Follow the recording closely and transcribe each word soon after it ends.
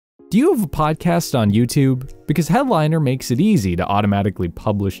Do you have a podcast on YouTube? Because Headliner makes it easy to automatically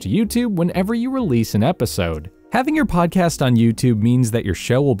publish to YouTube whenever you release an episode. Having your podcast on YouTube means that your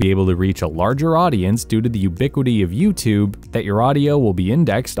show will be able to reach a larger audience due to the ubiquity of YouTube, that your audio will be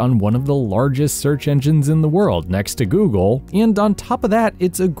indexed on one of the largest search engines in the world next to Google, and on top of that,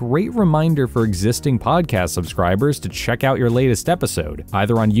 it's a great reminder for existing podcast subscribers to check out your latest episode,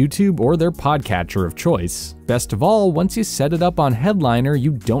 either on YouTube or their podcatcher of choice. Best of all, once you set it up on Headliner,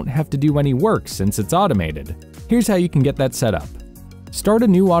 you don't have to do any work since it's automated. Here's how you can get that set up. Start a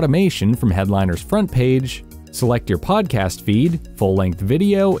new automation from Headliner's front page. Select your podcast feed, full-length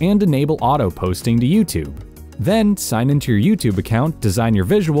video, and enable auto-posting to YouTube. Then, sign into your YouTube account, design your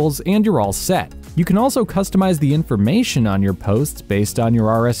visuals, and you're all set. You can also customize the information on your posts based on your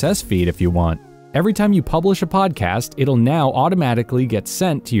RSS feed if you want. Every time you publish a podcast, it'll now automatically get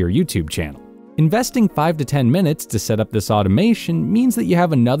sent to your YouTube channel. Investing 5 to 10 minutes to set up this automation means that you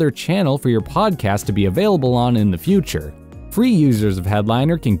have another channel for your podcast to be available on in the future. Free users of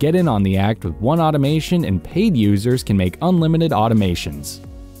Headliner can get in on the act with one automation, and paid users can make unlimited automations.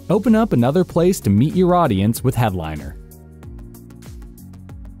 Open up another place to meet your audience with Headliner.